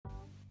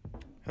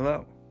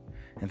Hello,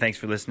 and thanks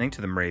for listening to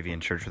the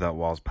Moravian Church Without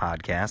Walls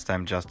podcast.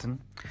 I'm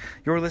Justin.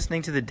 You're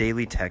listening to the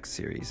Daily Text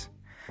Series,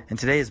 and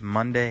today is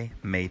Monday,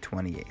 May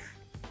 28th.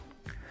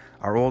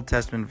 Our Old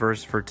Testament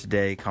verse for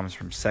today comes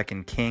from 2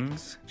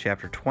 Kings,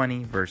 chapter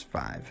 20, verse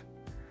 5.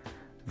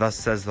 Thus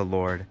says the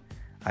Lord,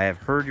 I have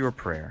heard your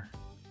prayer.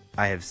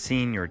 I have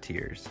seen your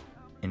tears.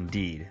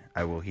 Indeed,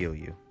 I will heal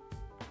you.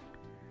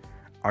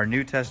 Our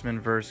New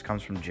Testament verse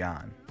comes from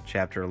John,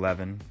 chapter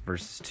 11,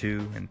 verses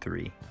 2 and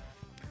 3.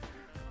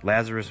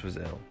 Lazarus was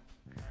ill,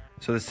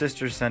 so the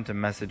sisters sent a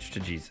message to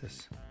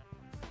Jesus.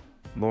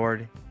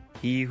 Lord,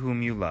 he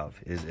whom you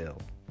love is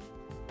ill.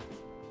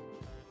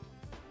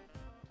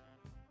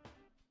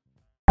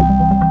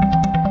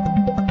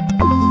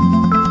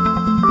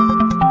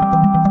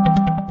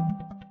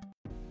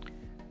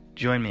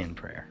 Join me in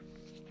prayer.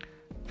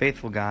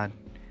 Faithful God,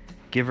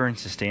 giver and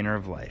sustainer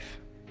of life,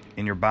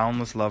 in your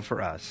boundless love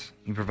for us,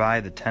 you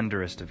provide the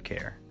tenderest of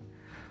care.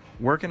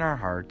 Work in our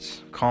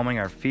hearts, calming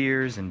our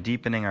fears and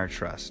deepening our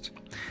trust,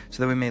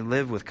 so that we may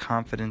live with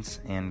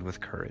confidence and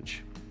with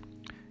courage.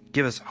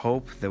 Give us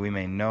hope that we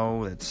may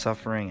know that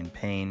suffering and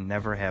pain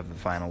never have the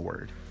final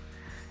word.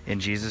 In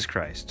Jesus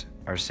Christ,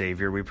 our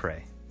Savior, we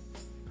pray.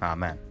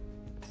 Amen.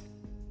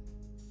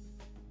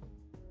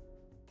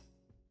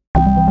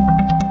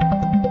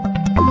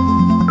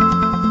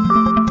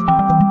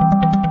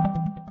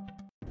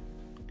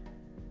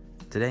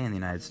 Today in the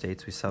United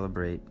States, we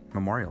celebrate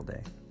Memorial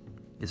Day.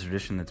 It's a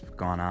tradition that's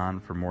gone on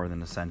for more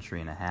than a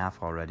century and a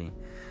half already,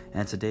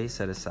 and it's a day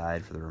set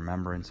aside for the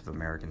remembrance of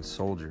American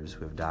soldiers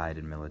who have died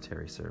in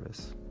military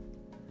service.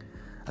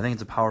 I think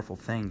it's a powerful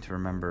thing to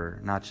remember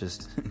not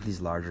just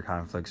these larger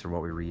conflicts or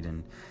what we read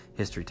in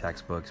history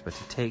textbooks, but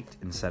to take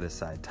and set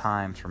aside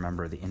time to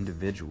remember the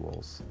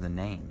individuals, the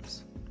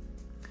names.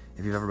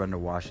 If you've ever been to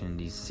Washington,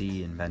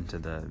 D.C. and been to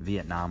the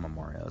Vietnam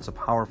Memorial, it's a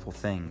powerful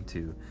thing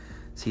to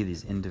see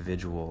these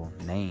individual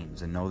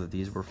names and know that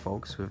these were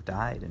folks who have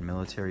died in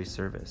military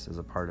service as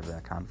a part of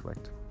that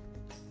conflict.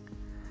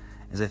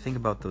 As I think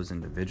about those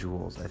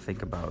individuals, I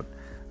think about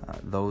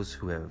those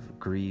who have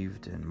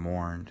grieved and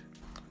mourned,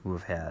 who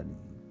have had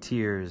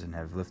tears and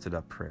have lifted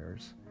up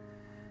prayers.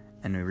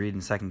 And we read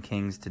in 2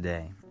 Kings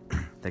today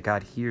that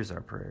God hears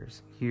our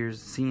prayers,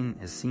 has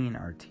seen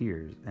our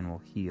tears, and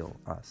will heal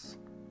us.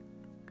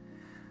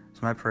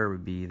 So my prayer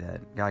would be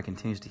that God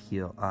continues to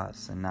heal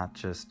us, and not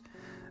just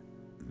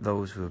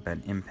those who have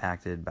been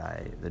impacted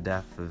by the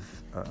death of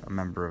a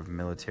member of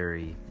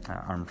military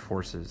armed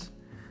forces,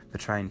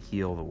 but try and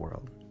heal the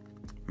world.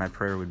 My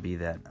prayer would be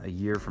that a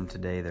year from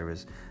today there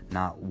was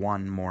not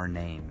one more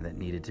name that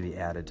needed to be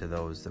added to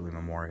those that we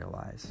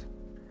memorialize.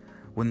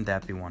 Wouldn't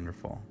that be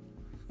wonderful?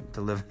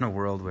 To live in a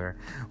world where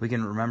we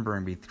can remember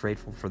and be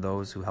grateful for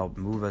those who helped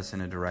move us in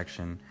a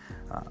direction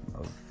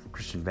of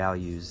Christian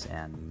values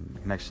and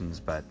connections,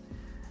 but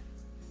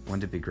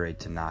wouldn't it be great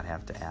to not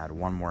have to add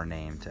one more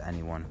name to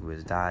anyone who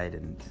has died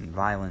in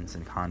violence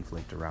and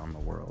conflict around the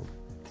world?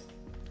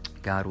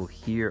 God will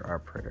hear our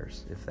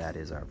prayers if that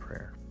is our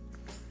prayer.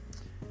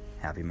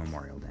 Happy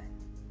Memorial Day.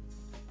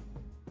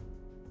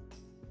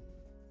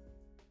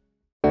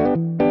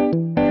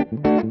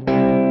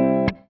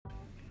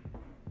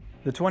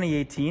 The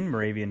 2018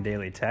 Moravian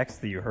Daily Texts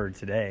that you heard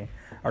today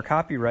are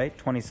copyright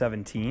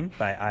 2017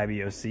 by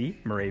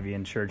IBOC,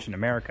 Moravian Church in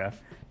America,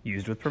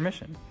 used with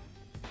permission.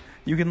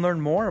 You can learn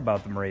more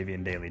about the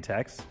Moravian Daily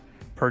Text,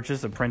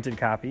 purchase a printed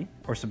copy,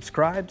 or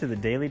subscribe to the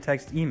Daily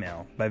Text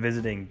email by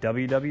visiting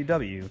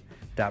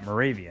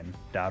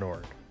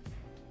www.moravian.org.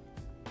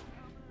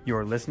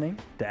 You're listening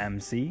to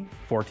MC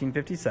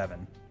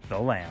 1457, The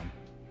Lamb.